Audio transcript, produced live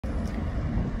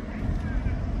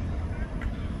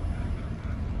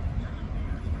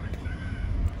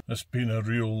It's been a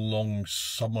real long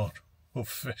summer of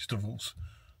festivals.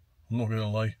 I'm not going to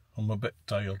lie, I'm a bit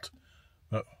tired.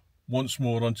 But once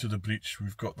more onto the breach,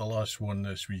 we've got the last one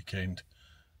this weekend.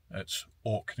 It's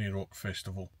Orkney Rock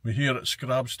Festival. We're here at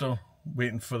Scrabster,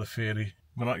 waiting for the ferry.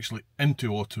 We're actually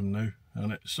into autumn now,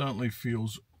 and it certainly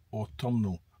feels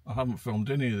autumnal. I haven't filmed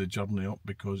any of the journey up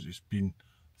because it's been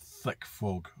thick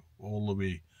fog all the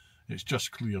way. It's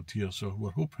just cleared here, so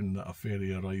we're hoping that a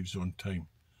ferry arrives on time.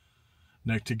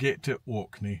 Now, to get to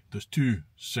Orkney, there's two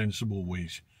sensible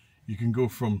ways. You can go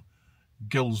from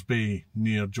Gills Bay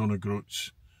near John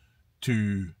O'Groats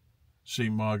to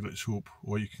St Margaret's Hope,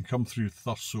 or you can come through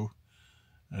Thurso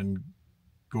and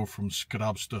go from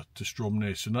Scrabster to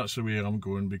Stromness, and that's the way I'm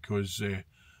going because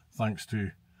thanks to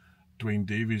Dwayne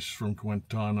Davies from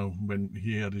Quintana, when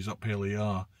he had his up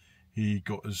LAR, he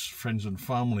got his friends and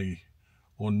family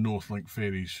on Northlink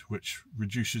ferries, which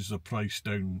reduces the price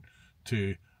down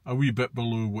to a wee bit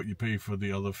below what you pay for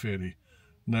the other ferry.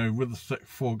 Now, with the thick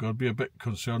fog, I'd be a bit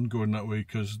concerned going that way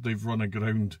because they've run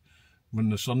aground when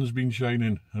the sun's been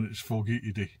shining and it's foggy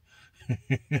today.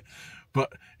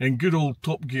 But in good old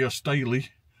Top Gear styley,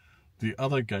 the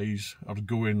other guys are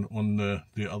going on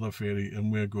the other ferry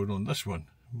and we're going on this one.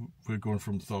 We're going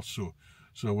from Thurso,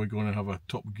 so we're going to have a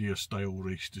Top Gear style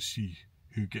race to see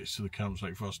who gets to the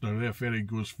campsite first. Now, their ferry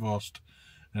goes first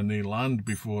and they land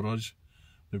before us.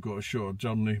 They've got a shorter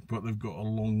journey, but they've got a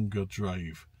longer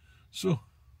drive. So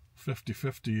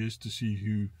 50-50 is to see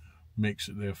who makes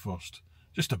it there first.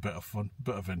 Just a bit of fun, a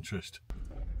bit of interest.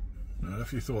 Now,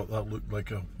 if you thought that looked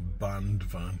like a band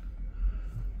van,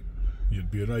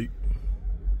 you'd be right.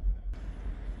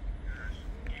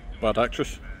 Bad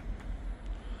actress.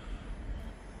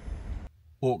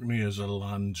 Orkney is a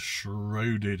land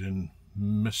shrouded in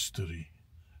mystery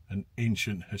and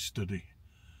ancient history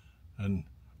and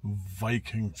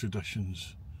Viking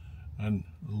traditions, and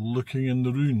looking in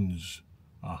the ruins,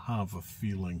 I have a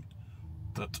feeling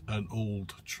that an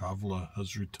old traveller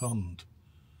has returned.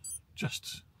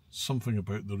 Just something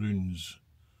about the ruins,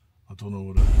 I don't know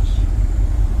what it is.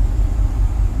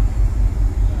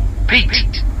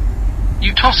 Pete,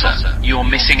 you tosser, you're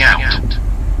missing out.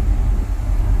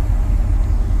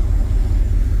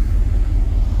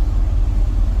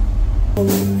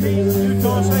 You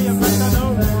tosser, you're missing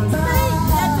out.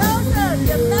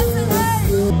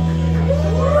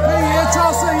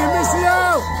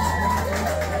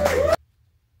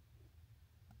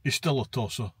 He's still a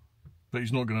tosser, but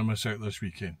he's not going to miss out this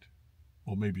weekend.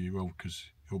 Or maybe he will, because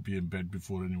he'll be in bed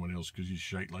before anyone else because he's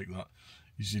shite like that.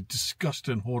 He's a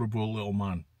disgusting, horrible little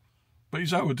man. But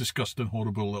he's our disgusting,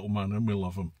 horrible little man and we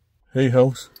love him. Hey,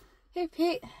 House. Hey,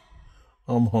 Pete.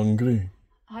 I'm hungry.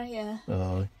 Hiya.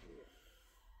 Aye.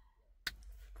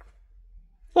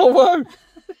 Oh, wow!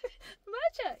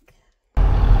 Magic!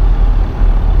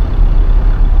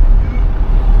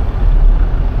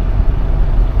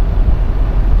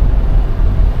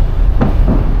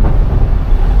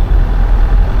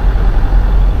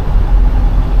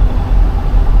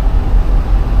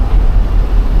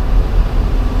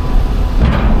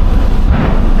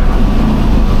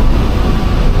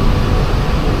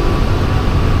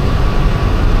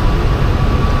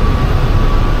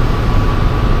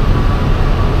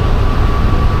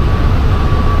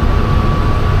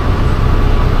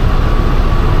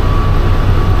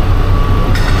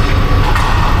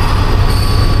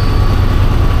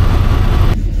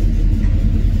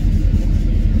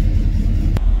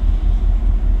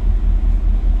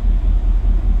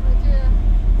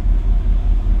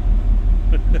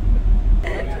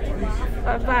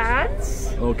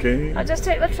 Okay. I just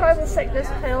take the travel sickness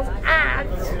pills and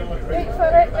wait for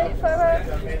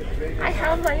it. I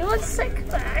have my own sick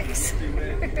bags.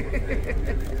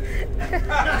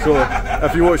 So,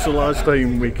 if you watched the last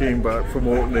time we came back from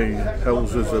Orkney,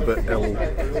 Hills was a bit ill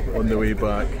on the way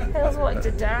back. Hills wanted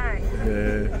to die.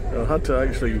 Yeah, I had to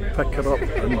actually pick her up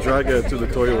and drag her to the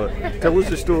toilet. Tell us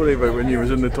the story about when you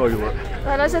was in the toilet.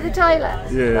 When I was in the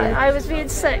toilet? Yeah. I was being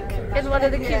sick in one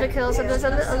of the cubicles and there's a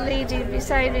little lady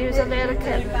beside me who's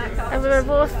American and we were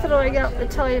both throwing up the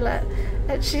toilet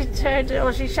and she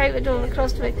shouted over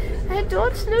across to me, I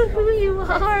don't know who you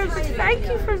are, but thank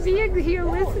you for being here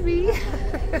with me.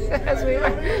 As we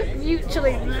were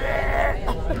mutually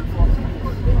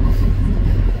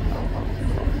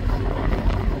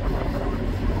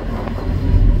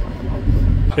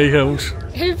Hey, Hills.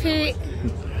 Hey, Pete.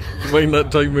 Mind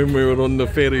that time when we were on the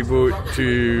ferry boat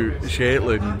to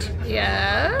Shetland?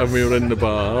 Yeah. And we were in the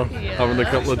bar having a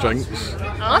couple of drinks.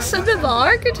 Us in the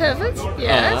bar, good heavens.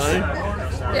 Yes.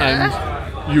 Aye.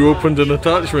 Yeah. And you opened an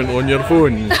attachment on your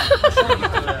phone.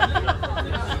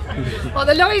 Oh,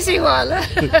 the noisy one.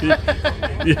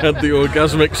 You had the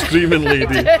orgasmic screaming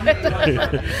lady.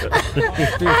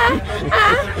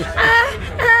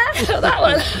 That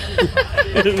one.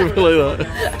 Like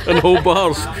that. And the whole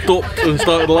bar stopped and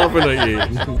started laughing at you.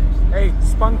 Hey,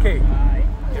 Spunky,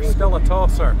 you're still a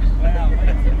tosser.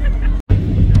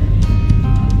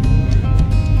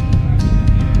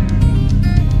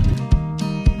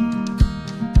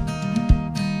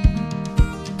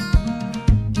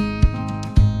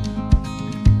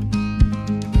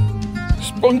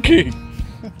 Spunky,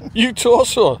 you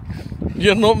tosser.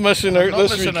 You're not missing out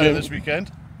this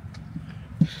weekend.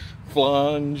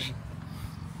 Flange.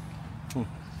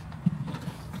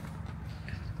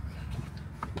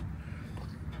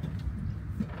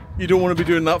 You don't want to be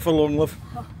doing that for long, love.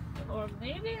 Or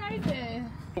maybe I do.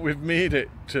 We've made it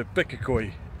to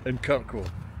Pickakoi in Kirkwall.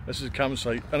 This is a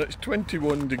campsite and it's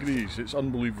 21 degrees. It's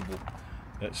unbelievable.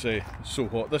 It's so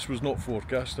hot. This was not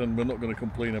forecast and we're not going to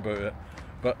complain about it.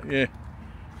 But yeah,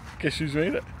 guess who's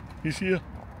made it? He's here.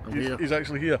 He's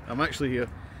actually here. I'm actually here.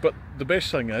 But the best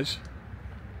thing is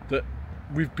that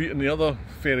we've beaten the other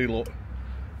ferry lot.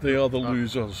 They are the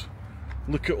losers.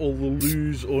 Look at all the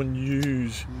lose on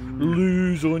yous.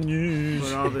 Lose on yous.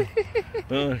 Where are they?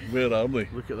 Where are they?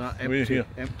 Look at that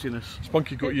emptiness.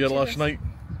 Spunky got here last night.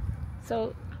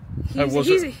 So How was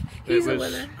it? He's a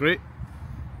winner. Great.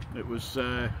 It was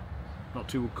not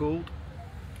too cold.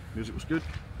 Music was good.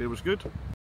 Beer was good.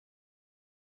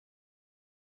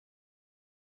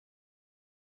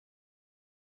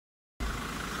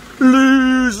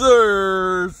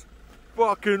 Losers!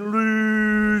 Fucking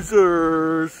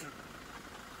losers!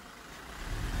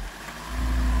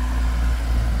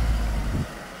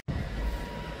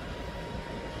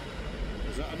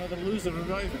 Is that another loser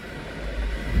arriving?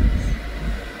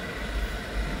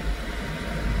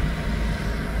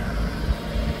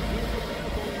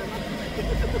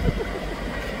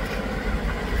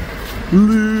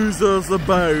 Losers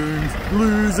abound!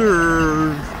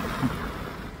 Losers!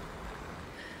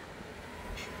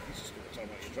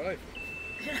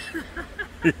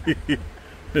 Do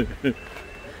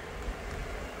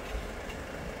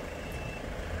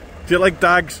you like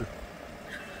dags?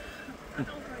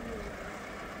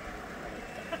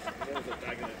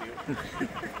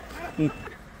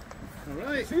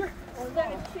 Alright.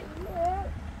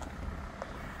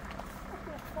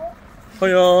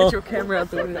 Hiya! Get your camera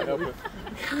out the window.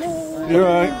 You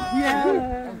alright?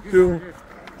 Yeah. Cool.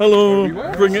 Hello!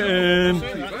 Bring it in!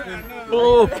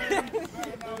 Oh!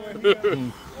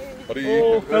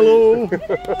 Oh, hello!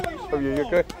 Are you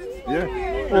okay? Yeah.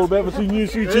 Oh, better seen you,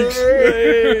 sweet cheeks.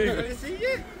 Hey.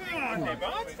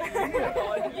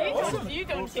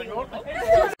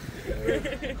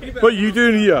 What are you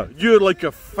doing here? You're like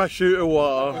a fish out of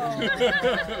water.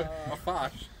 A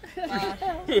fish.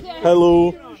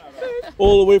 Hello.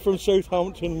 All the way from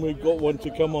Southampton, we've got one to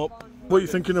come up. What are you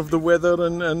thinking of the weather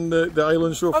and the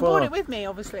island so I far? brought it with me,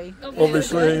 obviously.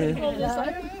 Obviously.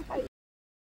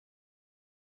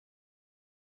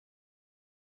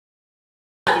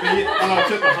 I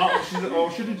took my hat. She's like, oh,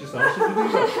 should have just asked her to do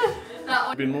that.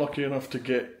 I've been lucky enough to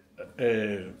get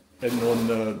in on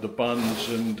the bands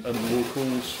and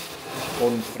locals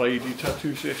on Friday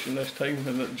tattoo session this time,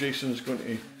 and that Jason's going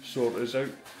to sort us out.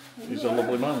 He's a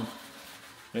lovely man.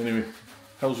 Anyway,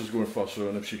 Hills is going first, so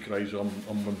and if she cries, I'm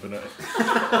wimping at it.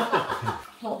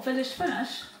 What, finish?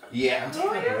 Yeah, I'm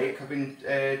taking a break. I've been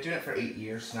doing it for 8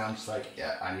 years now. I'm just like,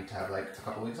 yeah, I need to have like a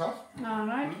couple of weeks off.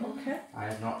 Alright, okay. I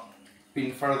have not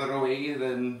been further away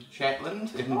than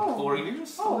Shetland in 4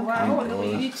 years. Oh wow,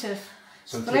 you need to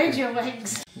spread your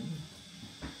wings.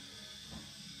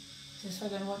 Just so I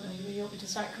don't want you want me to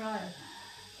start crying.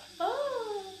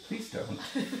 Oh. Please don't.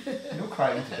 No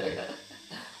crying today.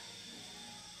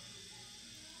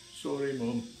 Sorry,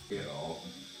 Mum. Get all.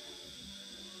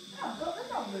 Oh, I've got the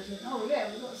numbers in. Oh yeah,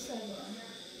 we've got 7.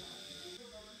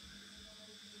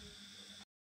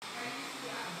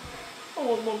 I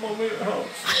want my mum at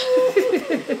house.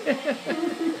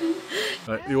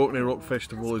 Right, the Orkney Rock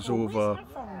Festival is over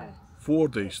 4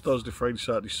 days, Thursday, Friday,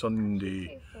 Saturday,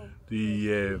 Sunday.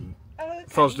 The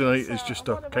Thursday night is just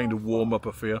a kind of warm-up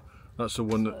affair. That's the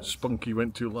one that Spunky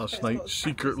went to last night,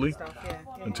 secretly,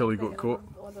 until he got caught.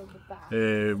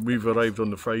 We've arrived on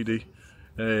the Friday.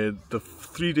 The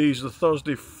 3 days, the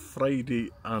Thursday, Friday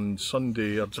and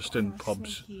Sunday are just in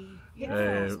pubs,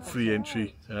 free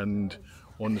entry, and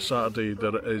on the Saturday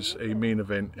there is a main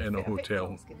event in a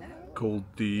hotel called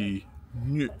the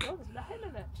Nuke,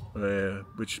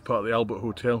 which is part of the Albert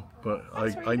Hotel, but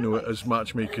I know it as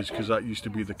Matchmakers because that used to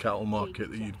be the cattle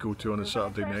market that you'd go to on a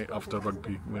Saturday night after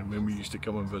rugby when we used to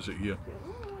come and visit here.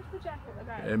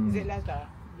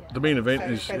 the main event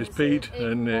is paid,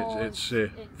 and it's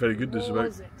very good. There's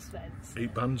about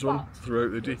 8 bands on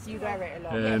throughout the day,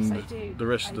 and the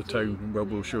rest of the town, well,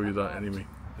 we'll show you that anyway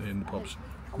in the pubs.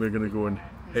 We're going to go and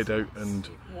head out and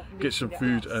get some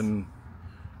food and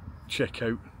check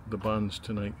out the bands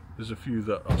tonight. There's a few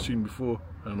that I've seen before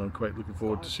and I'm quite looking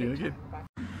forward to seeing again.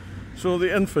 So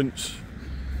the infants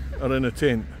are in a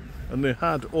tent, and they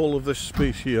had all of this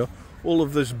space here, all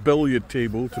of this billiard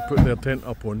table to put their tent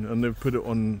up on, and they've put it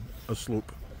on a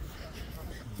slope.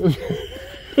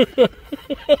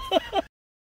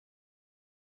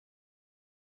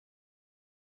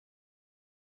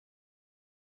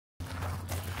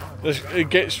 It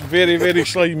gets very, very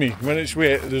slimy when it's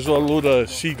wet. There's a load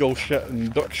of seagull shit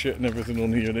and duck shit and everything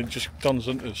on here, and it just turns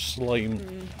into slime.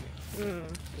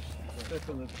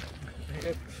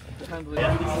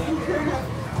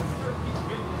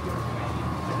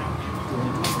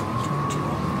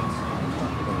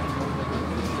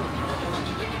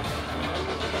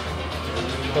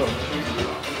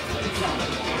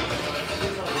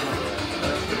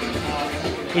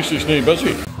 At least it's not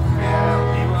busy.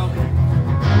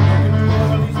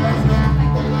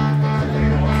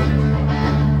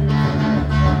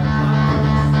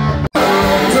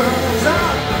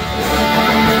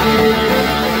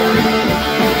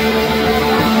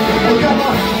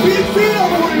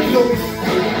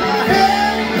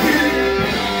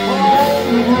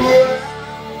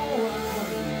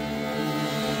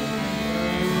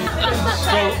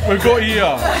 We've got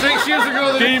here 6 years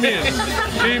ago, Damien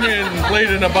played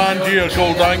in a band here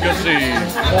called Anglesey.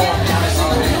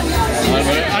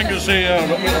 Anglesey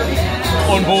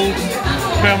on hold,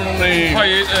 permanent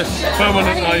hiatus,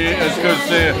 because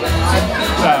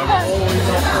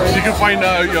you can find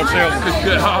that out yourself. Good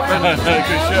shit happens.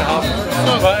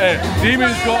 But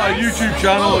Damien's got a YouTube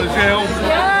channel as well.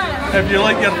 If you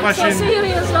like your fishing,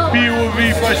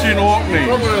 POV Fishing Orkney,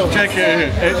 check it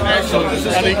out, it's excellent.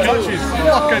 And he catches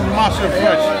fucking massive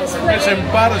fish. It's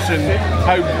embarrassing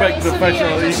how big the fish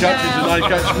are that he catches, and I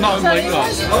catch nothing like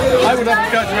that. I would have to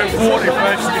catch about 40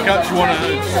 fish to catch one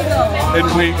in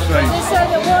weeks, right?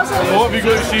 So what have you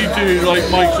got to see to like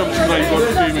my subscribers,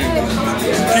 Damien?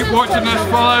 keep watching this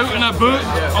fall out in a boot.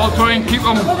 I'll try and keep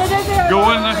him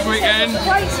going this weekend.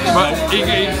 But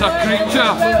he's a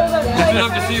creature. You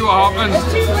have to see what happens.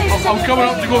 I'm coming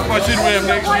up to go fishing with him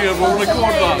next year. We'll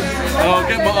record that, and I'll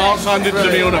get my arse handed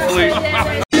to me on a plate.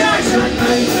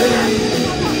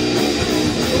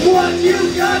 What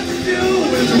you got to do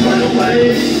is run away.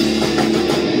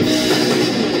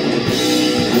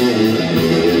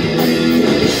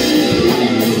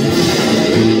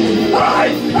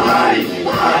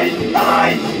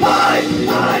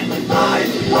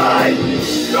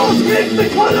 Don't take the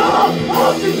colour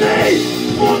off the day,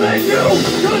 for then you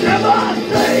could never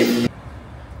say.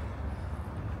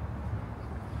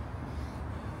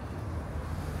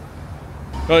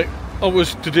 Right, I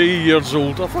was today years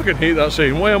old. I fucking hate that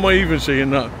saying. Why am I even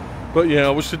saying that? But yeah,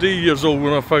 I was today years old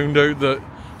when I found out that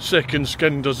second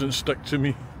skin doesn't stick to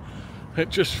me. It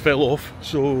just fell off,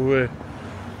 so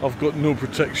I've got no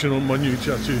protection on my new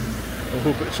tattoo. I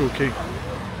hope it's okay.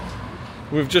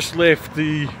 We've just left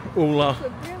the Ola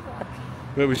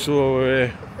where we saw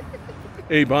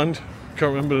a band.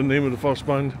 Can't remember the name of the first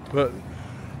band, but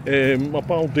my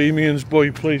pal Damien's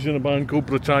boy plays in a band called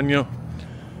Britannia,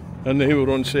 and they were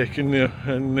on second there,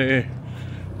 and they're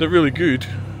really good.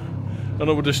 And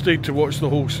I would have stayed to watch the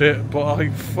whole set, but I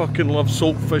fucking love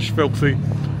Saltfish Filthy,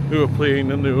 who are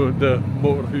playing in the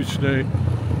Motor House now.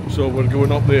 So we're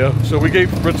going up there. So we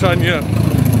gave Britannia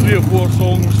 3 or 4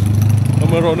 songs, and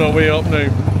we're on our way up now.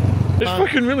 It's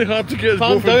fucking really hard to get us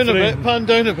both in frame. Pan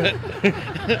down a bit.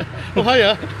 Oh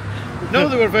hiya. No,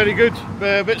 they were very good.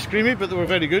 A bit screamy, but they were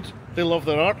very good. They love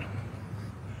their art.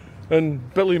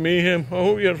 And Billy Mayhem, I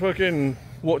hope you're fucking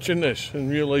watching this and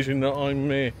realising that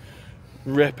I'm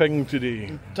repping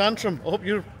today. Tantrum, I hope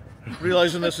you're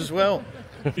realising this as well.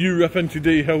 You repping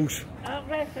today, Hills? I'm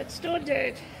repping Stone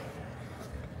Dude.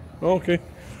 Okay.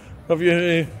 Have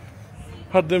you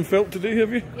had them felt today,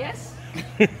 have you? Yes.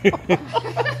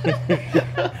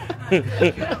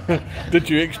 Did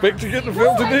you expect to get the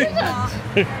felt today?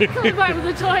 Coming back from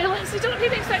the toilets, you don't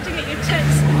really expect to get your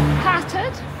tits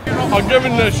patted. I'm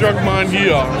giving this young man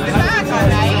here,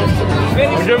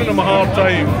 I'm giving him a hard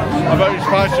time about his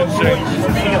fashion sense,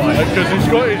 because he's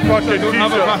got his fucking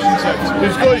t-shirt.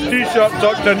 He's got his t-shirt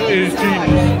tucked into his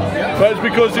jeans, but it's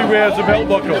because he wears a belt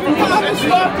buckle.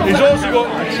 He's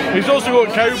also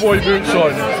got cowboy boots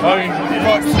on. I mean,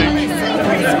 fuck's sake.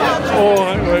 Oh,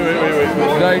 wait.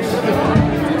 Nice.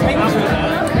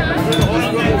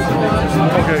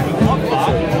 Okay.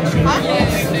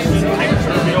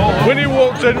 When he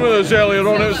walks was in with us earlier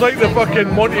on. It was like the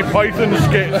fucking Monty Python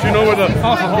sketch, you know, with the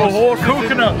horse.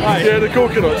 Coconut. Yeah, the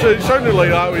coconut. So it sounded like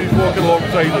that when he's walking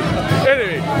alongside us.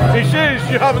 Anyway, he says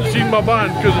you haven't seen my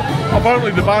band because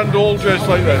apparently the band all dressed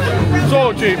like this.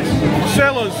 So James,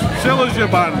 sell us your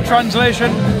band.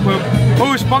 Translation: we're a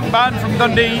post-punk band from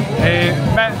Dundee,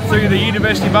 met through the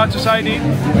University Band Society,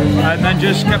 and then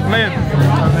just kept playing.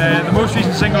 The most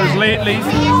recent single is Lately.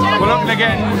 We're looking at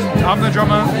getting, I'm the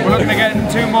drummer, we're looking at getting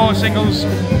 2 more singles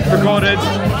recorded.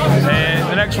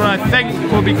 The next one I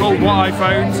think will be called What I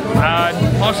Found,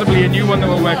 and possibly a new one that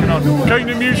we're working on. What kind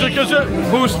of music is it?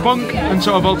 Post-punk and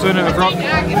sort of alternative rock.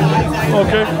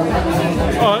 Okay.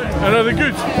 Alright, and are they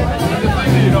good?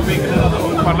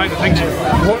 I'd like to think so.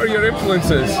 What are your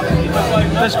influences?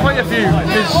 There's quite a few,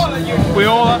 because we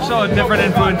all have sort of different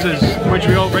influences, which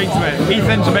we all bring to it.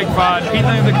 Ethan's a big fan.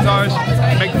 Ethan, the guitarist,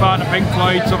 big fan of Pink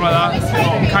Floyd, something like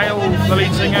that. Kyle, the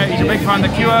lead singer, he's a big fan of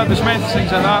The Cure, The Smiths,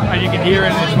 things like that, and you can hear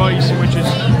it in his voice, which is...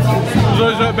 So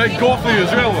is it a bit gothy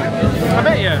as well? I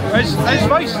bet, yeah. His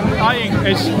voice, I think,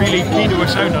 is really key to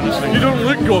his sound, honestly. You don't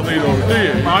look gothy though, do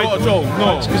you? Not at all.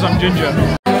 No. It's because I'm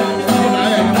ginger.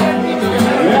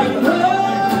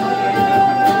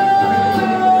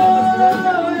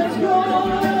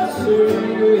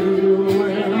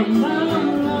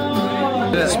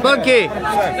 Spunky!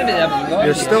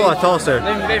 You're still a tosser.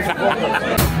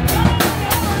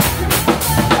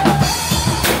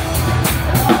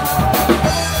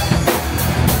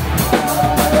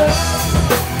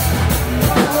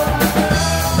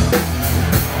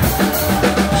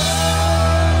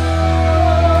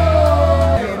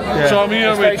 So I'm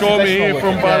here with Tommy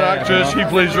from Bad Actress. He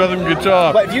plays rhythm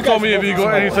guitar. Tommy, have you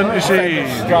got anything to say?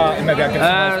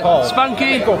 Spunky,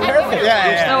 you're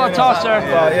still a tosser,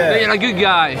 but you're a good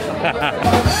guy.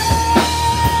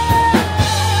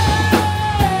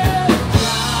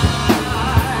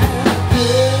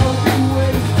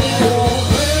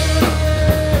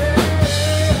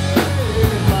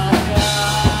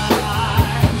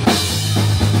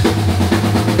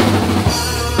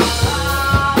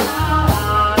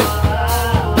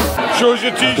 Shows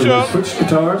your t-shirt. Switch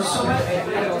guitars.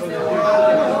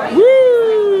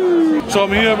 Woo! So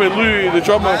I'm here with Louis, the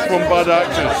drummer from Bad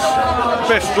Actress.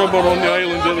 Best drummer on the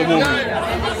island at the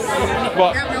moment.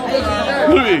 But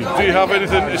Louis, do you have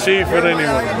anything to say for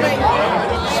anyone?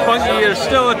 Spunky, you're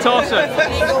still a tosser.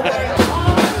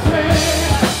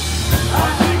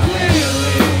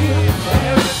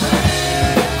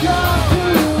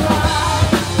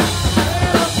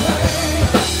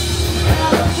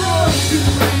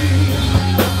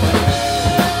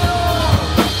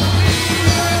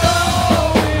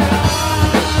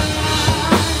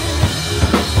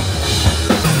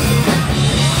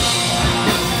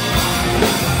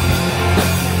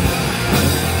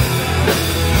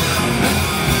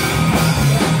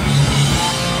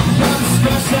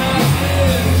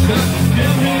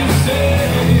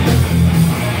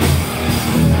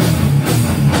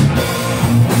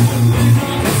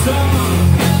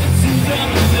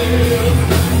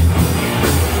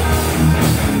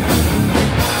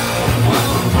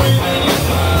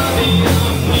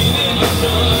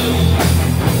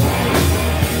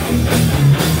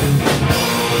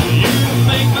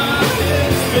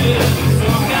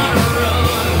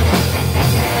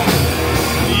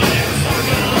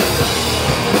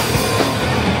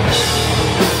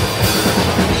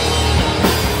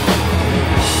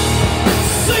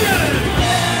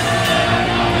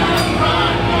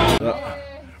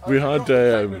 We had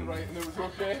a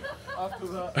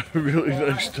really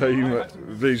nice time at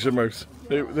Razormouth.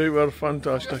 They were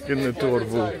fantastic in the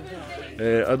Torvo.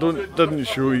 I didn't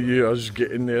show you us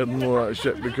getting there and all that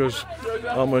shit because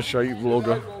I'm a shite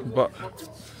vlogger, but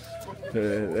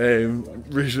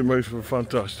Razormouth were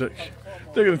fantastic.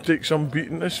 They're going to take some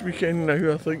beating this weekend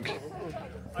now, I think.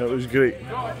 That was great.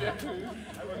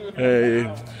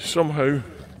 Somehow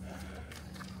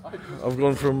I've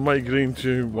gone from migraine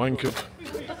to wanker.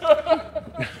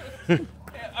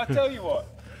 I tell you what.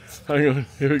 Hang on,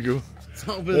 here we go.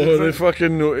 Oh, they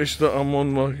fucking noticed that I'm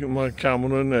on my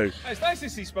camera now. It's nice to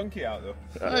see Spunky out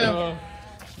though.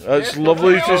 It's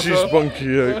lovely to see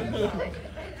Spunky out.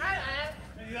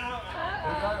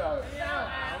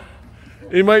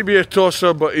 He might be a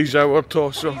tosser, but he's our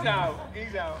tosser.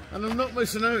 He's out. And I'm not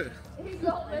missing out.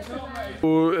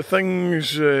 So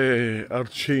things are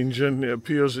changing. It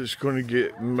appears it's going to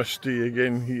get misty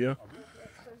again here.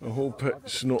 I hope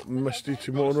it's not misty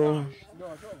tomorrow.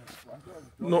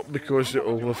 Not because it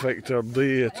will affect our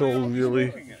day at all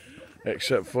really,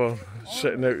 except for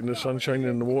sitting out in the sunshine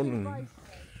in the morning.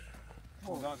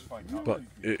 but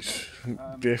it's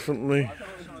definitely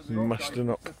misting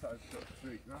up.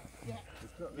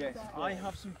 Yes, I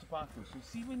have some tobacco, so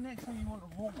see when next time you want to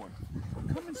roll one,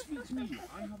 come and speak to me,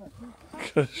 I have a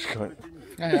Look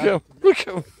at him, look at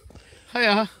him.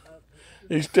 Hiya.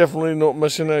 He's definitely not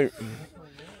missing out.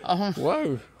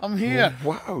 Wow. I'm here.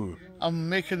 Wow. I'm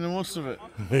making the most of it.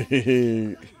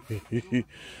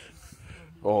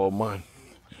 Oh man.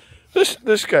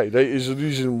 This guy, right, is the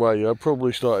reason why I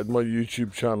probably started my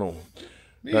YouTube channel.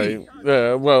 Right.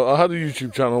 Yeah, well, I had a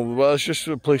YouTube channel, but it's just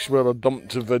a place where I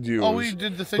dumped the videos. Oh, we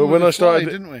did the thing but with when the I started,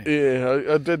 fly, didn't we?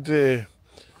 Yeah, I did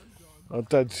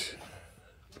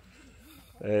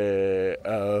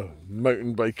a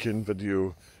mountain biking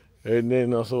video, and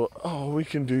then I thought, oh, we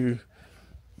can do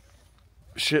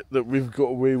shit that we've got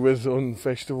away with on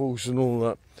festivals and all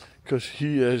that, because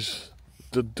he is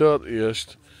the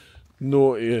dirtiest,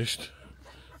 naughtiest,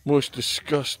 most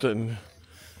disgusting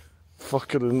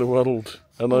fucker in the world,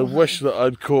 and I wish that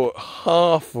I'd caught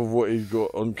half of what he'd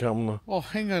got on camera. Well,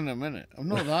 hang on a minute. I'm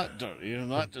not that dirty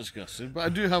and that disgusting, but I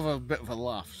do have a bit of a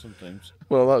laugh sometimes.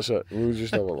 Well, that's it. We'll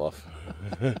just have a laugh.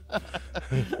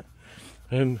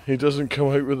 And he doesn't come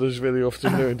out with us very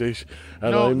often nowadays.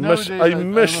 And No, I miss nowadays the I'm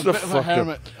a bit of a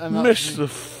hermit, fucker. and Miss the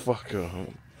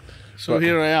fucker. So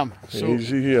here I am. So He's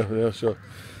here, yeah, so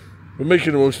we're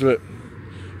making the most of it.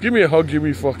 Give me a hug, you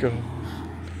wee fucker.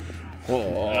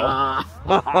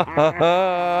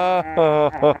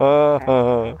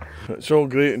 It's all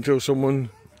great until someone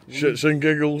shits and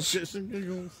giggles. Shits and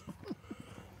giggles.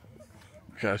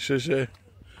 Cash is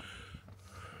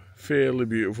fairly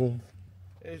beautiful.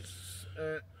 It's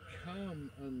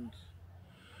calm and...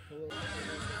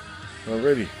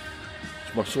 Alrighty,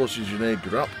 it's my sausage and egg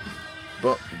wrap,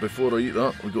 but before I eat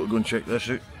that, we've got to go and check this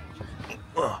out.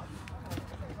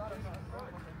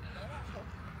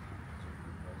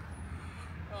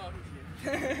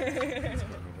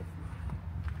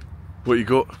 What you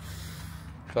got?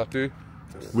 Tattoo.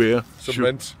 Where? Some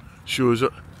mints. Shows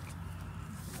it.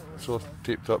 It's all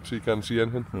taped up so you can't see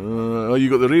anything. Oh, you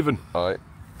got the raven? Aye.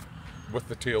 With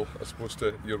the tail, as opposed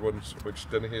to your ones which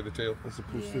didn't have the tail. As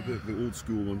opposed to the old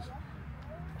school ones.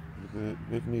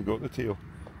 They've not got the tail.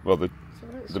 Well, the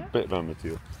bit around the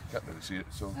tail. Can't really see it,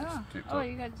 so it's taped Oh, up.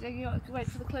 you got to wait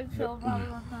for the cloak film rather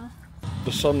than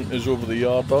The sun is over the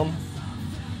yard arm,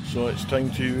 so it's time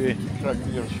to crack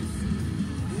the gears.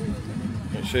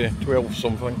 It's 12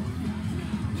 something.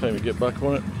 Time to get back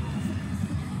on it.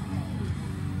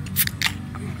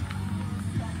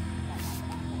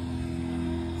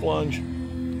 Flange.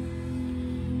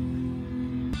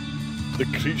 The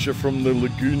creature from the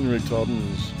lagoon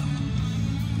returns.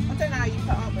 I don't know how you put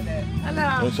up with it. I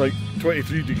know. It's like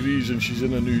 23 degrees and she's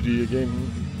in a nudie again.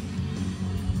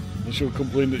 And she'll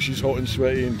complain that she's hot and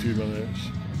sweaty in 2 minutes.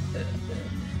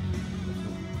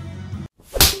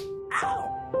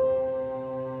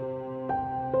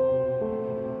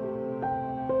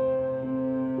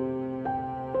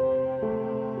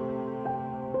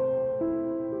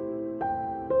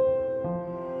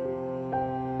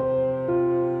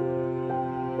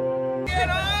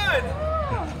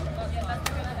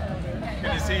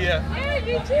 Good to see you. Yeah,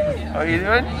 you too. How are you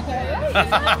doing?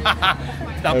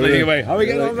 Stop bleeding away. How are we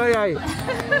getting on, mate?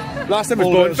 Last time was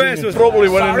Bone Fest. Was probably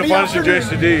winning the fancy dress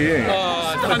today, eh?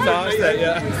 Oh, it's fantastic,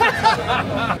 yeah.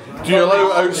 Do you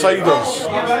allow outsiders?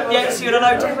 Yes, you're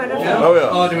allowed to win it. Oh yeah.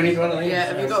 Oh, do we need one of these? Yeah,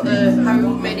 have you got the, how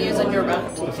many is in your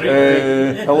band?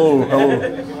 Hello, hello.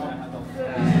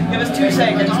 Give us 2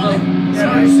 seconds, Will.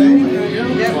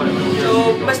 Yeah.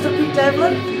 So, Mr. Pete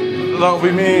Devlin? That'll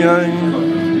be me,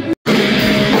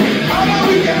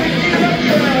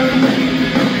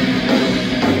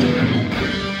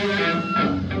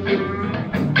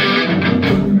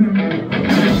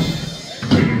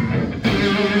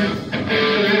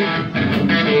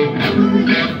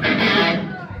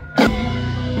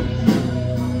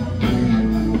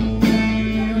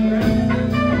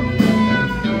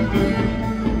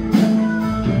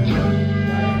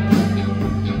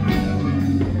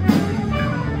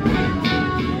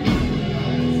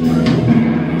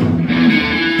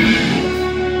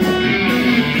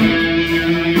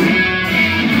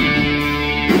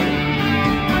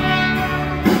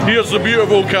 Here's the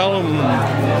beautiful Callum.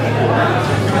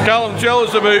 Callum, tell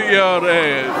us about your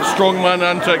strongman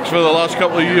antics for the last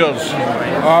couple of years.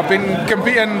 I've been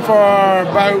competing for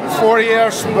about 4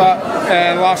 years, but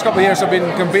the last couple of years I've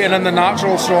been competing in the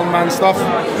natural strongman stuff.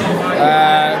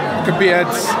 Competed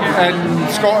in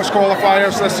Scottish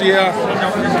qualifiers this year,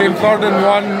 came third in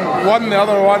one, won the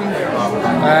other one,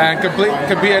 and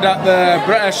competed at the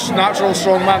British Natural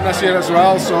Strongman this year as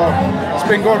well, so it's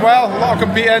been going well. A lot of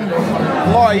competing,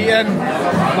 a lot of eating,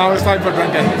 now it's time for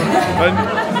drinking.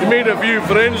 And you made a few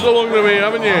friends along the way,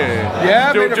 haven't you?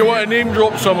 Yeah. Do you want to name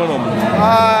drop some of them?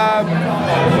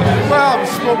 Well, I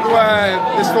spoke with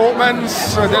the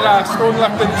Stotemans, I did a stone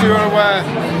lifting tour with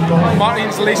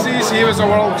Martin's Lacey's, he was a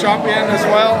world champion as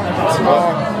well.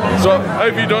 So how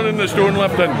have you done in the stone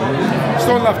lifting?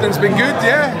 Stone lifting's been good,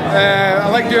 yeah. I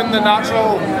like doing the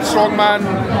natural strongman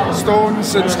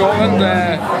stones in Scotland.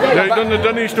 You've done the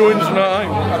Dunny stones and that, eh?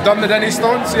 I've done the Dunny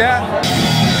stones, yeah.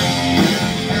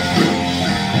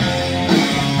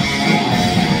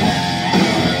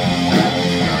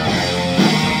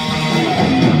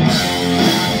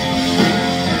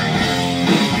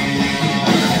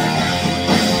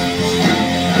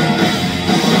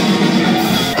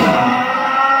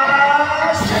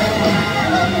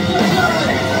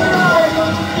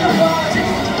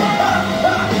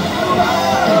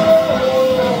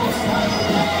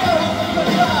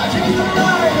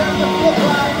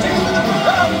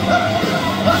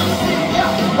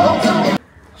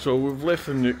 So we've left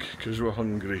the Nook because we're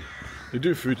hungry. They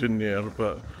do food in there,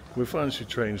 but we fancy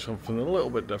trying something a little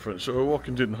bit different. So we're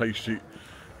walking down the high street,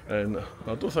 and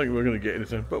I don't think we're going to get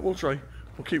anything, but we'll try.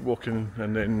 We'll keep walking,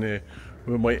 and then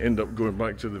we might end up going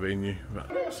back to the venue.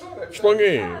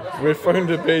 Spunky, we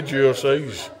found a bed your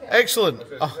size. Excellent.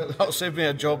 That'll save me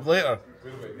a job later.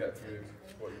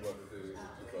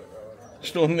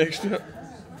 Stone next to it.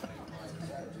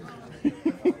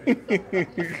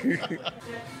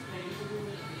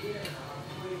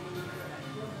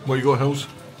 What you got, Hills?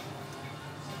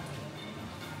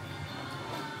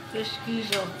 Fish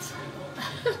goujons.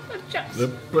 They're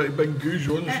pretty big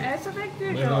goujons. It's a big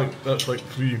goujon. That's like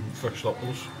 3 fish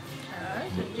suppers.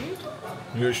 Indeed.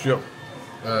 Yeah, Stuart.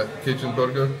 Cajun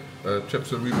burger.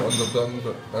 Chips are a wee bit underdone,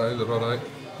 but aye, they're alright.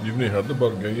 You've not had the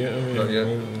burger yet, have you? Not yet.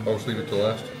 I'll just leave it to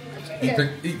last.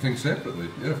 Eat things separately.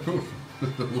 Yeah, of course.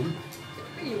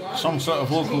 Some sort of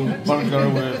local burger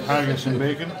with haggis and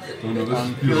bacon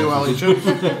and Peely Wally chips,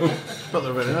 but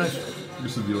they're very nice.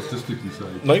 This is the artistic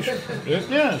side. Nice? Yeah?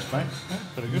 Yeah, it's fine. Yeah,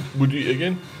 very good. Would you eat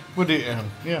again? Would eat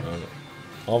again, yeah.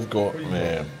 I've got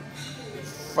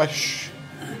fish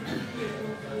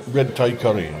red Thai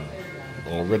curry,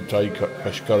 or red Thai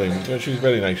fish curry, which is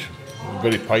very nice,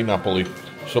 very pineapple-y,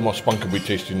 so my spunk will be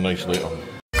tasting nice later.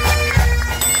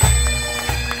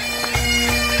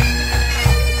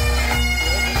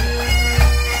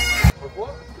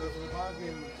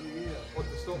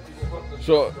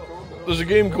 So, there's a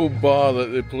game called Bar that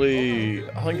they play,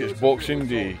 I think it's Boxing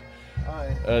Day,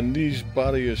 and these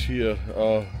barriers here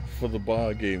are for the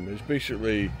bar game. It's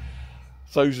basically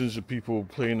thousands of people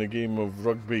playing a game of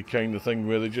rugby kind of thing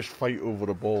where they just fight over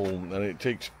a ball, and it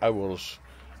takes hours,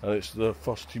 and it's the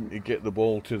first team to get the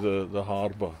ball to the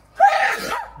harbour.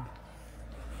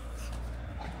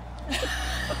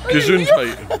 Gazoon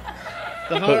fight.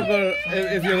 The harbour,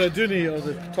 if you're a Dooney, or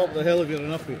the top of the hill if you're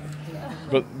an uppie.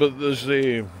 But there's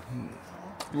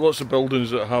lots of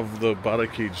buildings that have the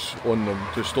barricades on them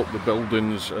to stop the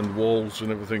buildings and walls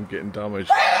and everything getting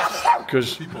damaged.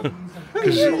 Because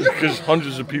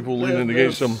hundreds of people leaning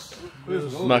against them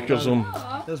knackers them.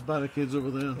 There's barricades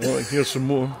over there. Oh, here's some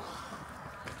more.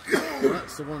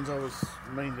 That's the ones I was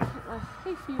minding.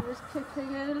 If he was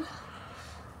kicking in.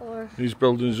 These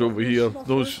buildings over here,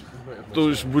 those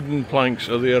wooden planks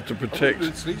are there to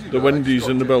protect the windies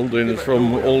in the buildings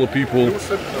from all the people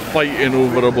fighting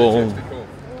over a ball.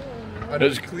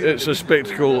 It's a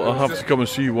spectacle I have to come and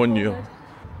see one year.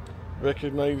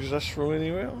 Recognise this from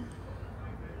anywhere?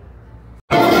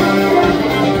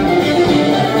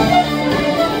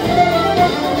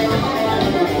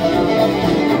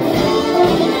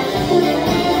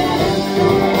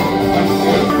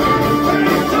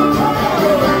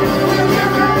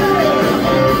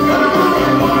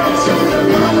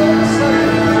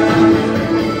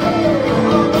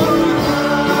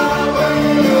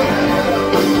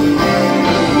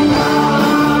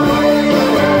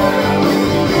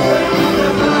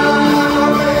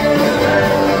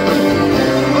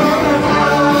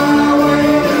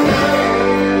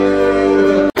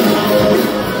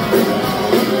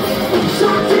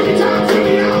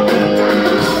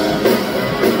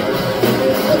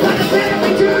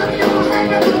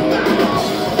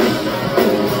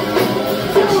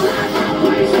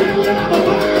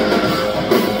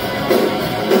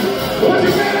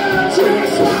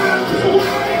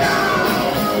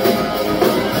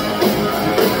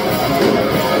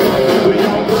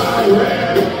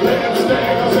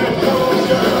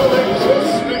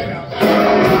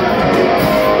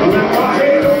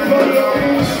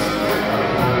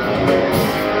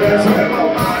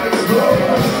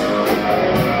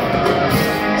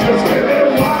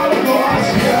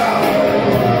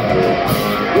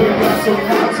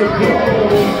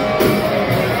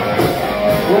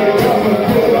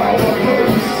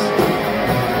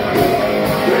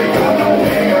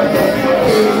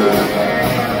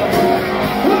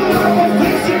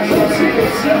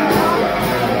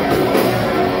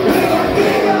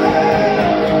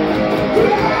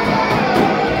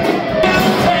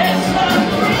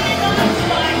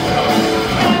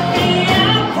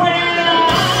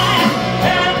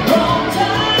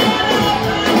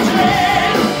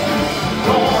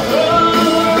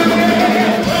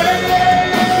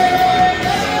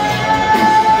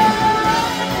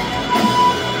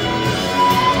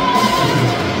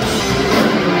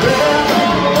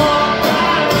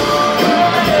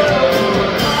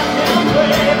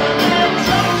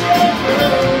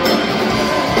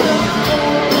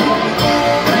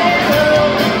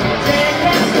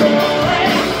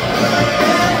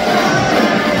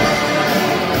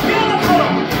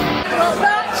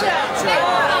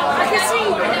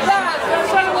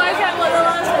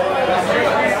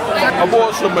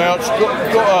 some merch.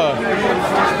 Got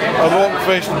a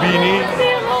Rockfest beanie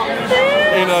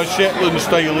in a Shetland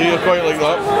style here, quite like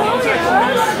that.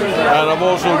 And I've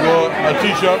also got a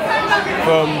t-shirt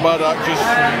from Bad Actress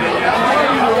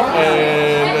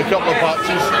and a couple of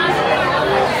patches.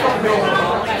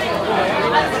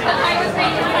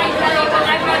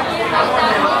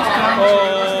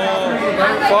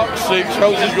 Fuck's sake,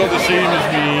 Chelsea's got the same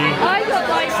as me. I got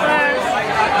mine first.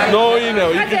 No, you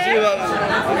know, you can see that.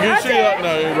 You can see that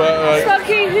now, but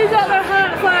Spunky, who got their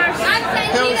hat first?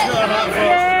 Hill's got her hat first.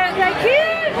 Yeah, thank you.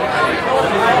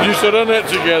 You sit in it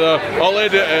together. I'll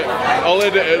edit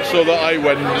it so that I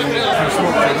win.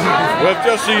 We've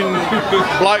just seen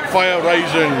Blackfire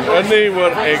Rising, and they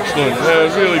were excellent. They're a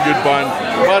really good band.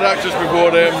 Bad Actors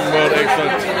before them were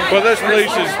excellent. But this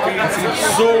place is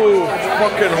so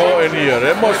fucking hot in here.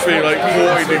 It must be like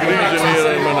 40 degrees in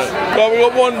here in a minute. But we've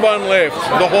got one band left,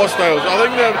 the Hostiles. I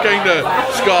think they're kind of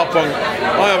ska punk.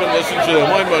 I haven't listened to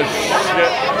them. I'm a shit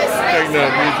kind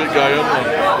of music guy, aren't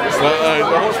I? But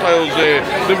the Hostiles,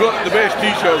 they've got the best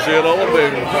t-shirts here. I love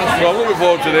them. So I'm looking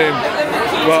forward to them.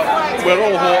 But we're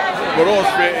all hot, we're all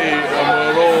sweaty, and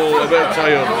we're all a bit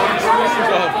tired.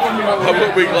 So I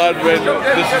will be glad when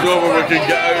this is over we can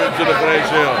get out into the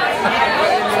fresh air.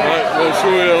 Right, we'll show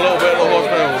you a little bit of the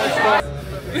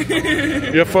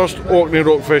Hostiles. Your first Orkney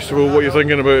Rock Festival, what are you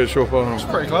thinking about it so far? It's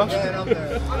pretty class.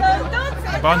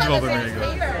 The band's all been really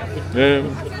good.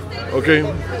 Yeah, okay.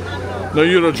 Now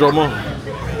you're a drummer.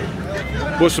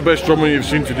 What's the best drummer you've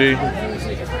seen today?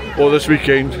 Or this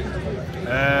weekend?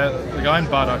 The guy in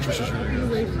Bad Actress is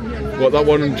really good. What, that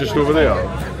one just over there?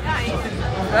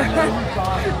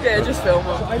 Yeah, just film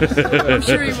him. I'm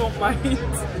sure he won't mind.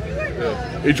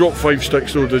 He dropped 5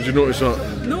 sticks though, did you notice that?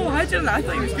 No, I didn't. I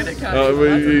thought he was good at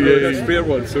catching. Yeah, a spare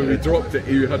one, so we dropped it,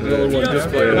 you had another one just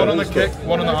playing. One on the kick,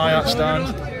 one on the hi-hat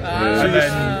stand, and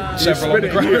then several on the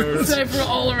ground. Several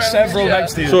all around. Several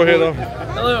next to you. So Heather,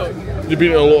 hello. You've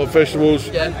been at a lot of festivals.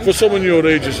 Yeah. For someone your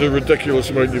age, it's a ridiculous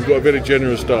amount. You've got a very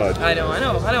generous dad. I know.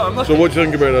 I'm lucky. So what do you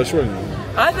think about this one?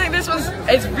 I think this one's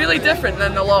it's really different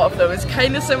than a lot of them. It's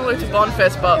kind of similar to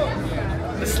Bonfest, but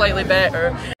it's slightly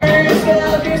better.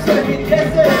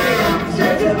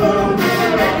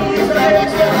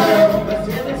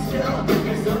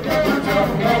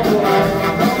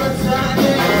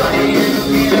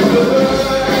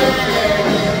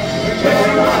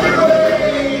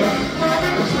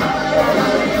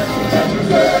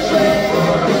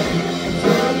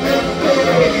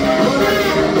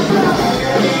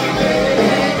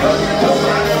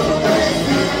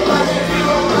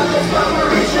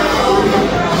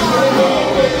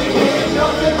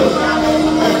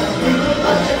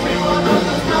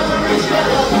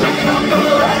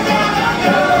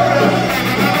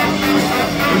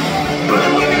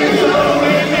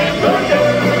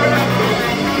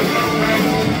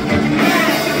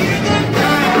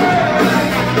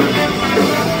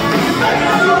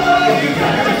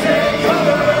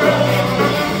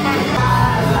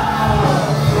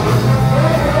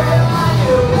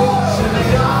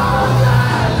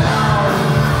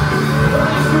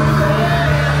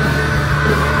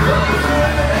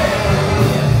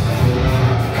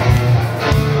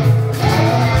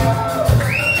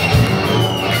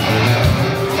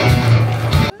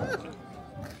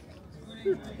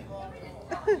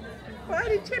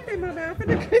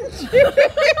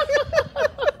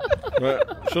 Right,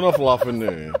 it's enough laughing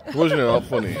there. Wasn't it that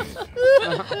funny?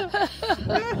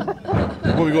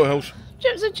 What have we got, Hills?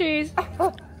 Chips and cheese.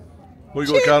 What have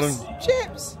you got, Karen?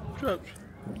 Chips.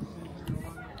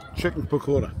 Chicken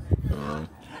pakora.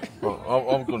 Well,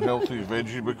 I've gone healthy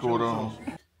veggie pakora.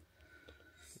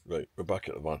 Right, we're back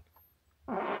at the van.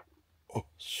 Oh,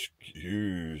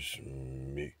 excuse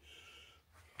me.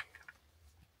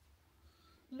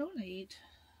 No need.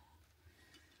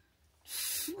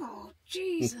 Oh,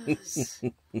 Jesus.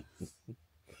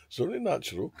 It's only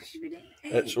natural.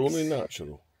 It's only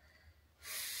natural.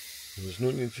 There's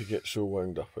no need to get so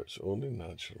wound up. It's only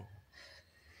natural.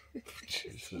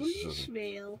 Jesus.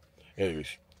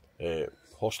 Anyways,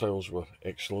 Hostiles were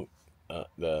excellent at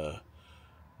the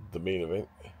main event,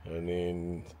 and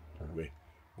then we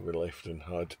left and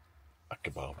had a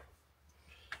kebab.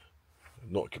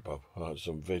 Not kebab. I had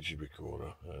some veggie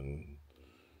pakora, and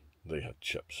they had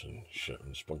chips and shit,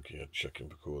 and Spunky had chicken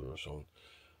pakora or something,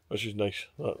 which is nice.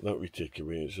 That we take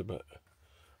away. It's a bit,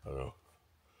 I don't know,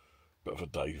 bit of a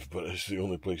dive, but it's the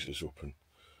only place that's open,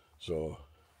 so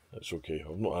it's okay.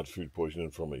 I've not had food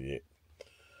poisoning from it yet.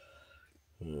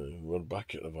 We're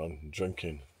back at the van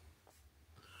drinking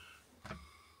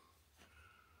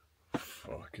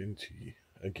fucking tea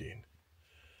again.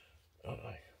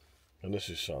 Aye. And this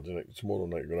is Saturday night. Tomorrow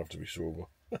night you're going to have to be sober.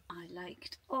 I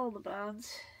liked all the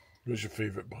bands. Who's your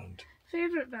favourite band?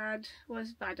 Favourite band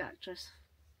was Bad Actress.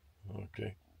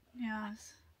 Okay.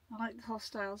 Yes. I like the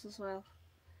Hostiles as well.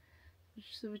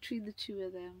 So between the two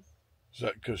of them. Is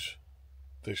that because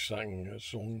they sang a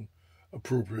song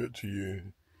appropriate to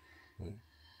you?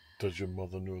 Does your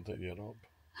mother know that you're up?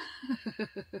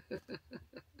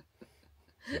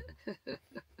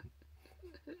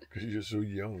 Because you're so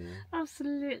young.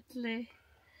 Absolutely.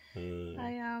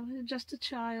 I am just a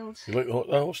child. You like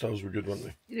the Hostiles were good, weren't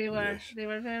they? They were. Yes. They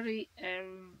were very.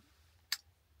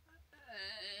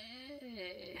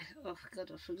 Oh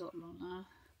God, I've forgotten them now.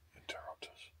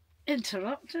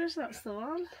 Interrupters, that's the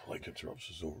one. I like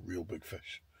Interrupters, though. Real big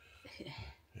fish. Yeah.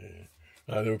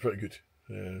 They were pretty good.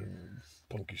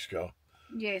 Punky ska.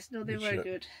 Yes, no, they were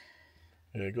good.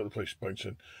 Yeah, got the place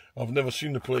bouncing. I've never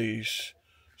seen the place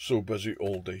so busy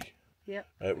all day. Yep.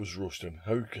 It was roasting.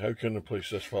 How can a place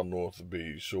this far north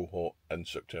be so hot in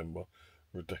September?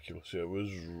 Ridiculous. It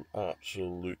was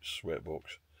absolute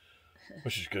sweatbox.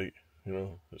 Which is great, you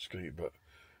know, it's great, but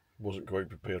wasn't quite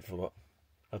prepared for that.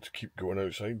 I had to keep going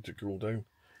outside to cool down.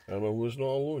 And I was not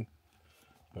alone.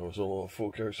 There was a lot of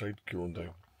folk outside cooling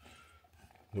down.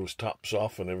 There was taps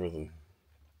off and everything.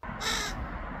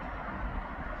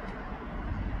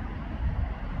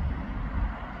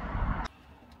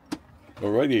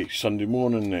 Alrighty, Sunday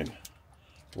morning then.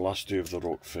 Last day of the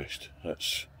Rock Fest.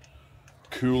 It's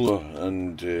cooler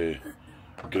and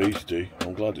Grey's Day.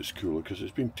 I'm glad it's cooler because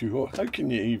it's been too hot. How can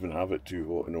you even have it too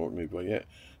hot in Orkney? But yet,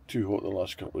 too hot the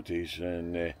last couple of days,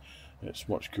 and it's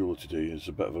much cooler today. There's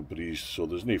a bit of a breeze, so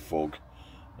there's no fog,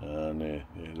 and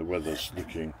the weather's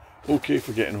looking okay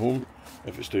for getting home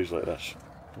if it stays like this.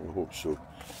 I hope so.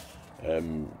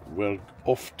 We're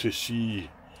off to see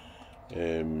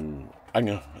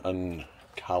Inga and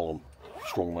Callum,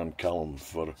 Strongman Callum,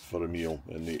 for a meal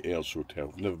in the Ayers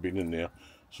Hotel. Never been in there,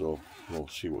 so we'll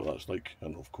see what that's like,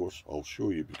 and of course I'll show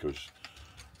you because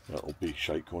that'll be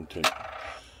shite content.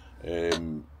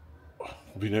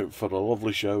 Been out for a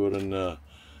lovely shower in the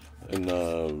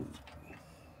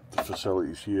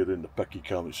facilities here in the Picky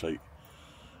campsite.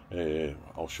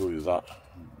 I'll show you that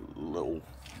little.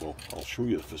 Well, I'll show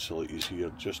you the facilities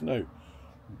here just now.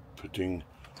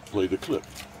 Play the clip.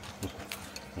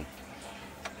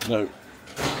 Now,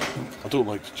 I don't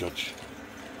like to judge,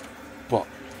 but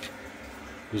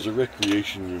there's a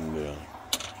recreation room there,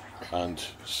 and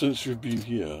since we've been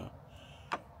here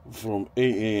from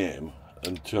 8 AM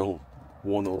until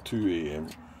 1 or 2 AM,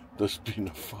 there's been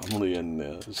a family in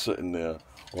there, sitting there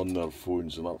on their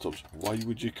phones and laptops. Why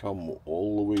would you come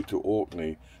all the way to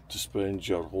Orkney to spend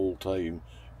your whole time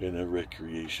in a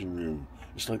recreation room?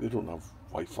 It's like they don't have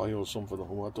Wi-Fi or something at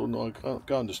home. I don't know, I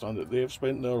can't understand it. They have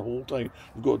spent their whole time,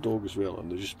 they've got a dog as well, and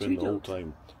they just spend the whole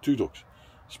time, 2 dogs,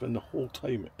 spend the whole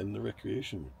time in the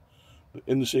recreation room,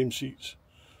 in the same seats.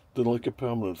 They're like a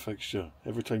permanent fixture.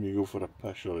 Every time you go for a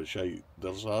piss or a shite,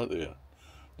 there's that there.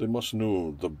 They must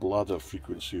know the bladder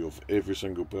frequency of every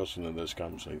single person in this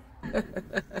campsite.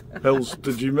 Hills,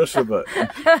 did you miss a bit?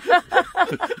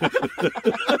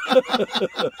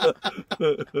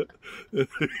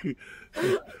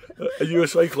 Are you a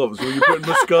Cyclops? Were you putting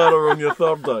mascara on your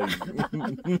third eye? Don't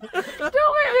make me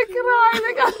cry,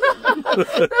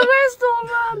 the rest all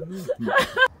man.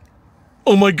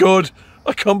 Oh my God,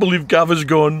 I can't believe Gav is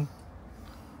gone.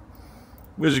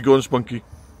 Where's he gone, Spunky?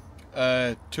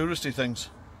 Touristy things.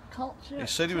 Culture. He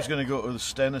said he was going to go to the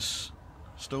Stennis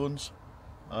Stones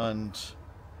and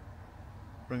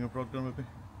bring a broadgun with me.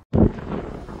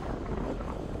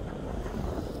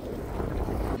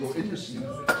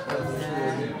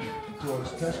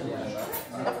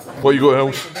 What you got,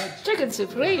 Hills? Chicken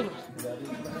supreme.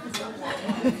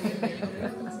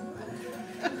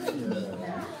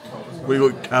 What you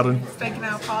got, Karen? Steak and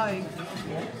apple pie.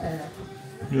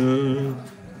 Yeah,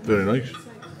 very nice.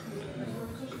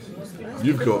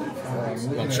 You've got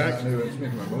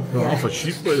half a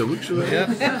sheep by the looks of it. Yeah.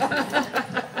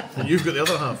 And you've got the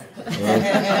other half.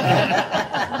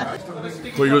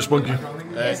 What you got, Spunky?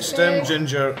 Stem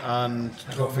ginger and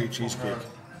toffee cheesecake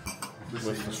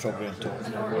with the strawberry on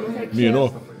top. Me and all.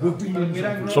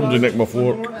 Somebody nicked my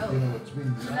fork.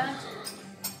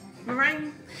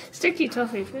 Meringue. Sticky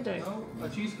toffee pudding. A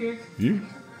cheesecake? You?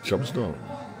 Chubstar.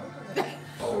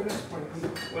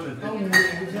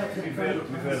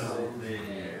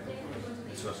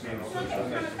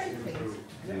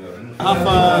 Half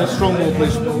a strong roll,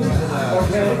 please.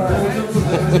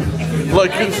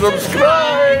 Like and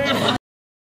subscribe!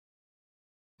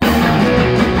 I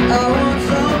want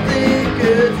something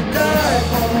good to die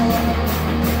for,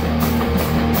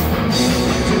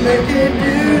 to make it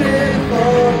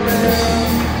beautiful.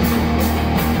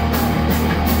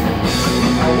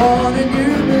 a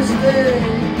new mistake.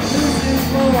 Losing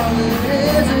more than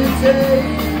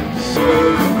hesitate.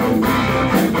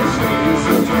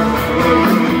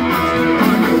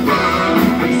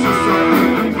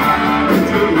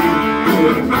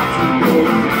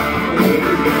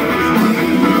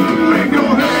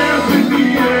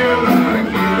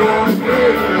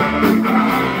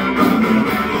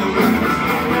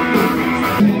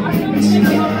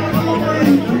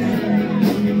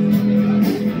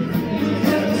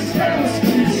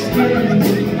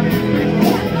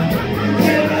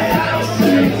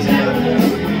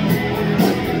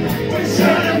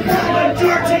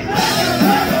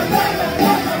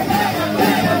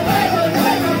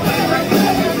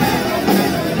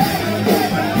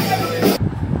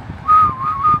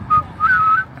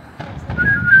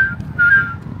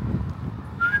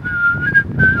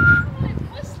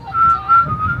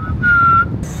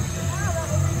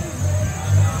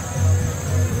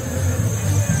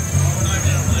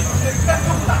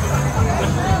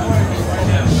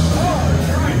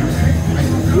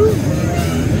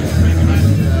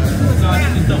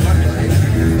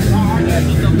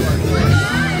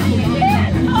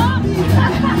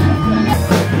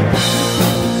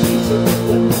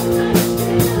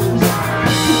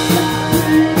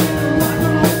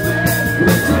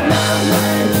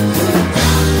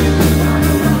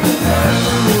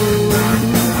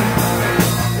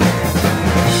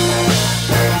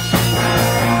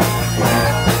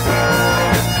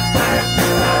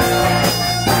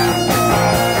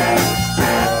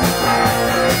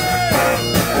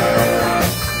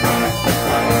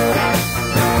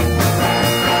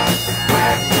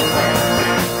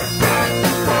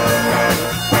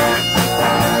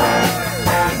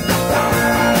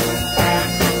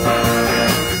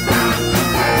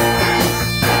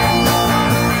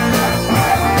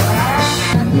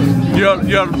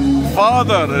 Your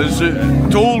father has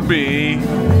told me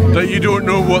that you don't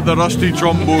know what the rusty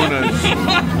trombone is. I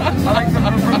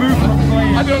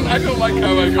don't like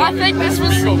how I got I think this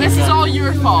is all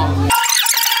your fault.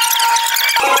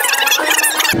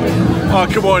 Oh,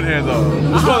 come on, Heather.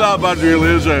 It's not that bad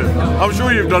really, is it? I'm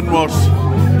sure you've done worse.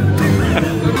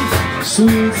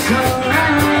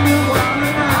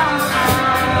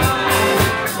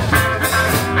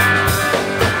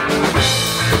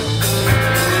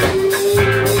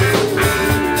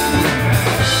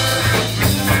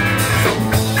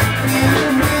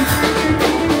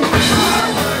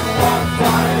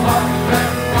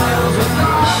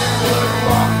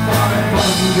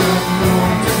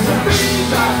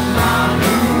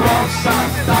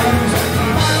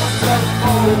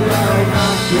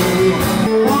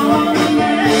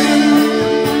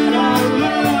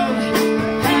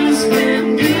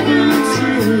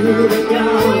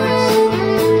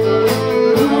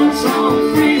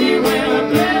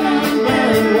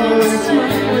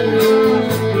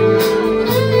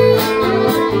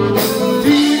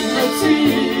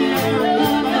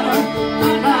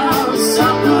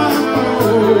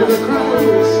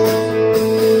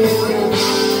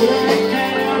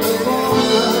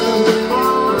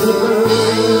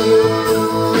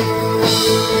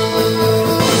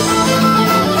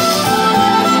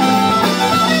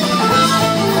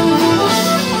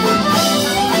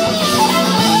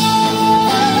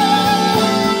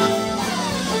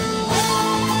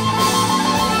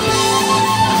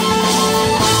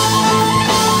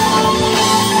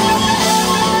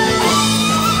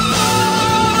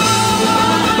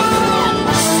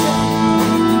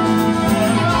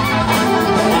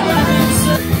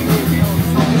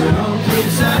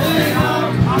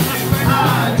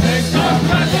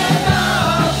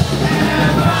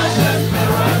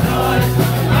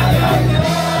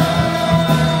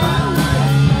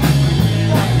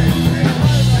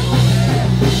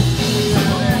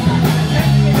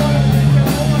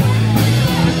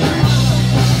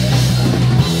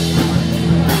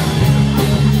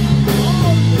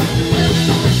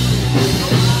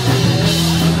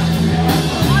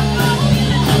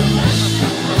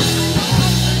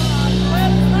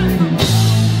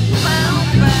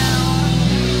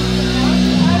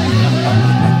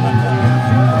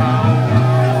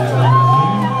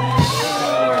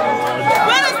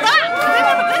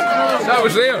 That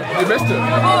was there. You missed it.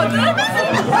 Oh, did I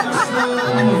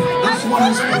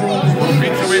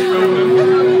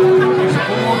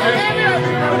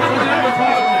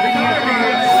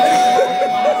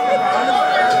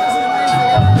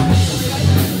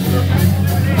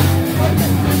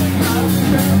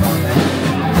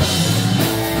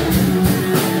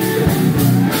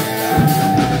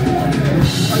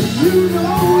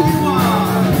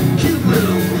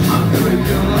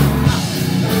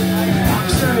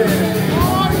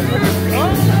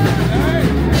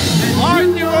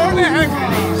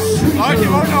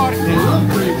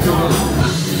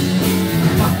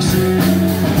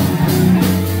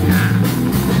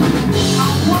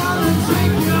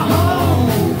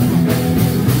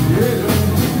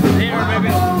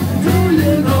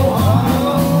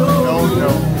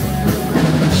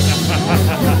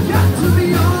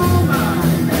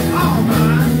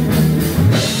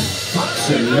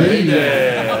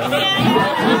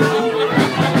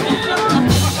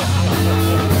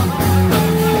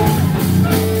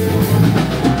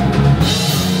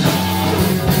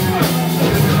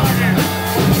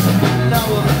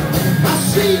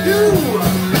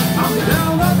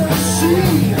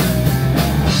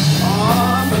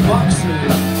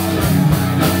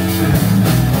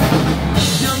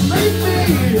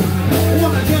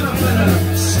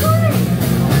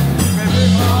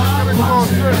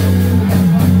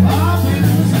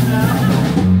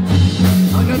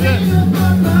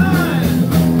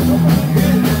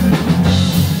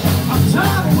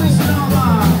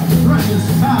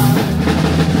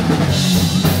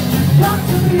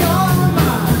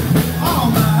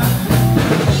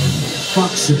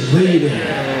Foxy lady,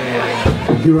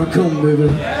 here I come, baby.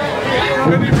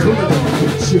 I'm coming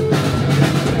with you.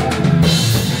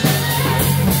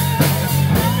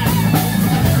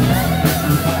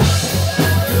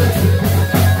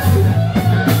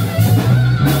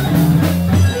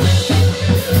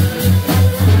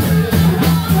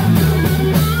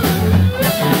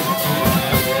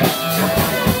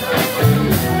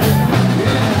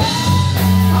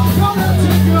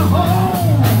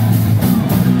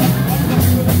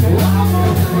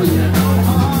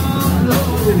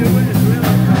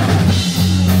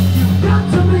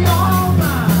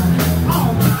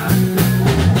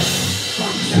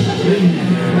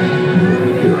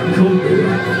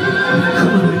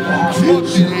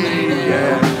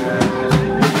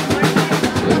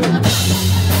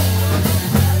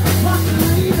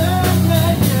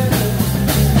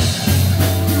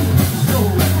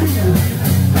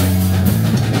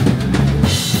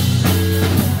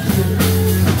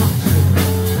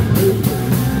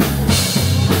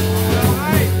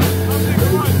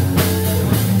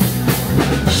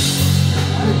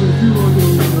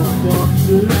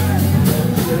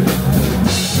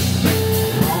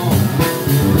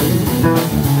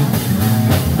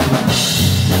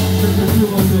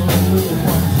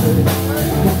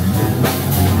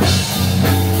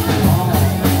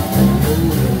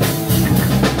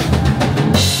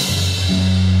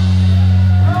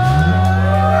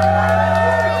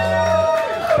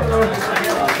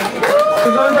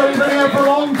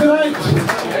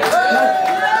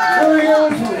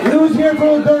 Who's here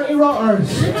for the Dirty Rotters?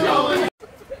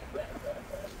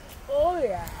 Oh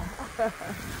yeah.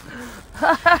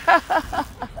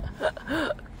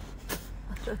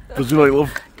 Does you like,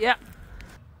 love? Yeah.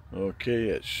 Okay,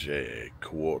 it's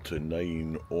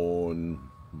 9:15 on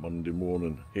Monday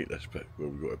morning. Hate this bit where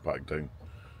we've got to pack down,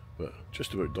 but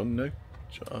just about done now.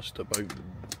 Just about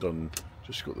done.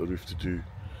 Just got the roof to do,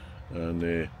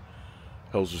 and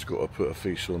Hills has got to put a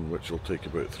face on, which will take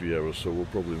about 3 hours, so we'll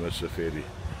probably miss the ferry,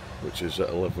 which is at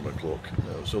 11 o'clock.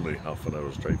 It's only half an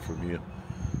hour's drive from here.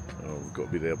 We've got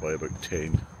to be there by about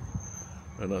 10,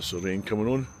 and that's the rain coming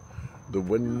on. The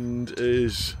wind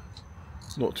is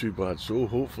not too bad, so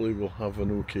hopefully we'll have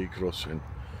an okay crossing.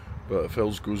 But if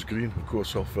Hills goes green, of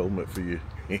course I'll film it for you.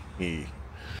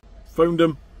 Found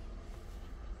him!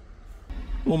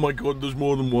 Oh my god, there's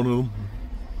more than one of them.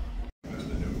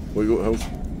 What you got, Hills?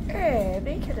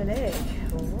 Bacon and egg.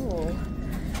 Oh.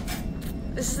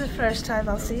 This is the first time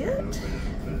I'll see it.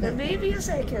 But maybe a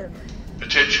second.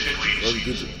 Attention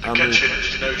please. The kitchen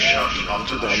is now shut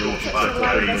after the short back.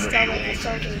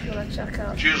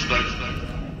 Cheers now.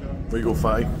 Where you go,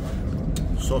 Fatty?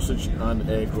 Sausage and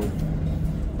egg roll.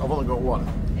 I've only got one.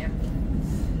 Yeah.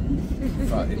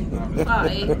 Fatty.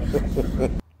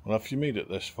 Well, if you made it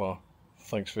this far,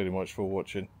 thanks very much for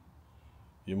watching.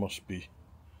 You must be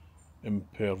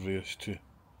impervious to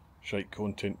shite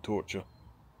content torture.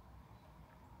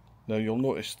 Now you'll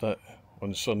notice that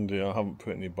on Sunday I haven't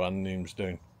put any band names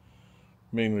down,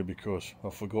 mainly because I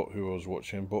forgot who I was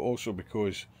watching, but also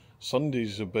because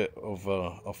Sunday's a bit of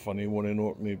a funny one in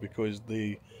Orkney, because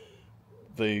they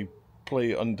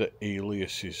play under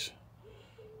aliases,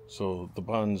 so the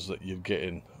bands that you're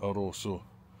getting are also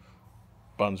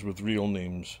bands with real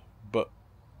names. But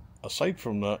aside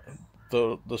from that,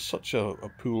 there's such a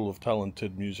pool of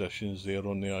talented musicians there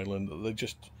on the island that they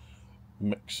just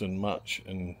mix and match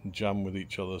and jam with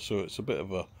each other, so it's a bit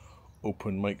of a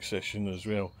open mic session as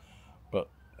well. But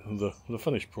the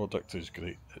finished product is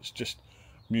great. It's just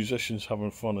musicians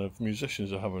having fun. If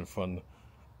musicians are having fun,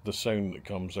 the sound that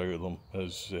comes out of them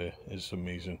is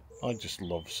amazing. I just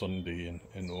love Sunday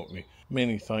in Orkney.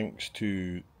 Many thanks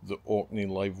to the Orkney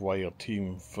Livewire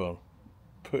team for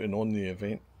putting on the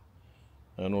event,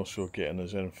 and also getting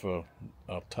us in for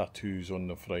our tattoos on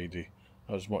the Friday.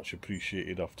 That was much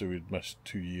appreciated after we'd missed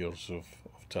 2 years of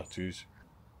tattoos.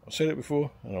 I've said it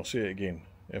before and I'll say it again.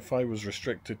 If I was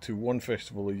restricted to one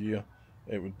festival a year,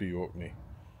 it would be Orkney.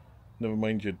 Never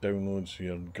mind your downloads,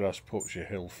 your grass pops, your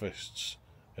hill fists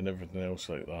and everything else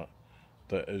like that.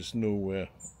 There is nowhere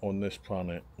on this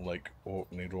planet like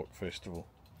Orkney Rock Festival.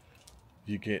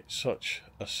 You get such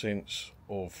a sense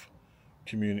of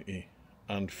community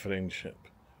and friendship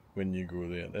when you go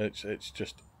there. It's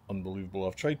just unbelievable.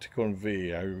 I've tried to convey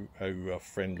how a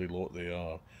friendly lot they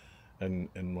are in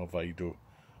my video.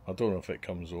 I don't know if it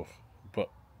comes off, but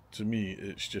to me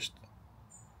it's just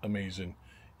amazing.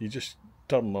 You just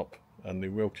turn up and they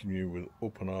welcome you with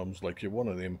open arms like you're one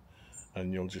of them,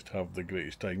 and you'll just have the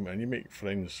greatest time, and you make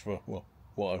friends for, well,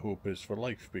 what I hope is for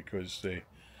life, because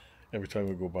every time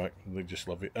we go back they just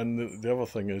love it. And the other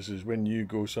thing is when you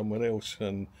go somewhere else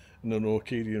and an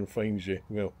Orcadian finds you,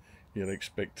 well, you're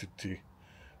expected to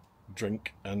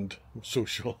drink and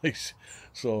socialise.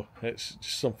 So it's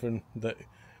just something that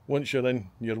once you're in,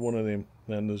 you're one of them,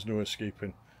 and there's no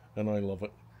escaping, and I love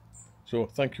it. So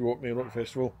thank you, Orkney Rock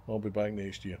Festival. I'll be back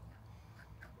next year.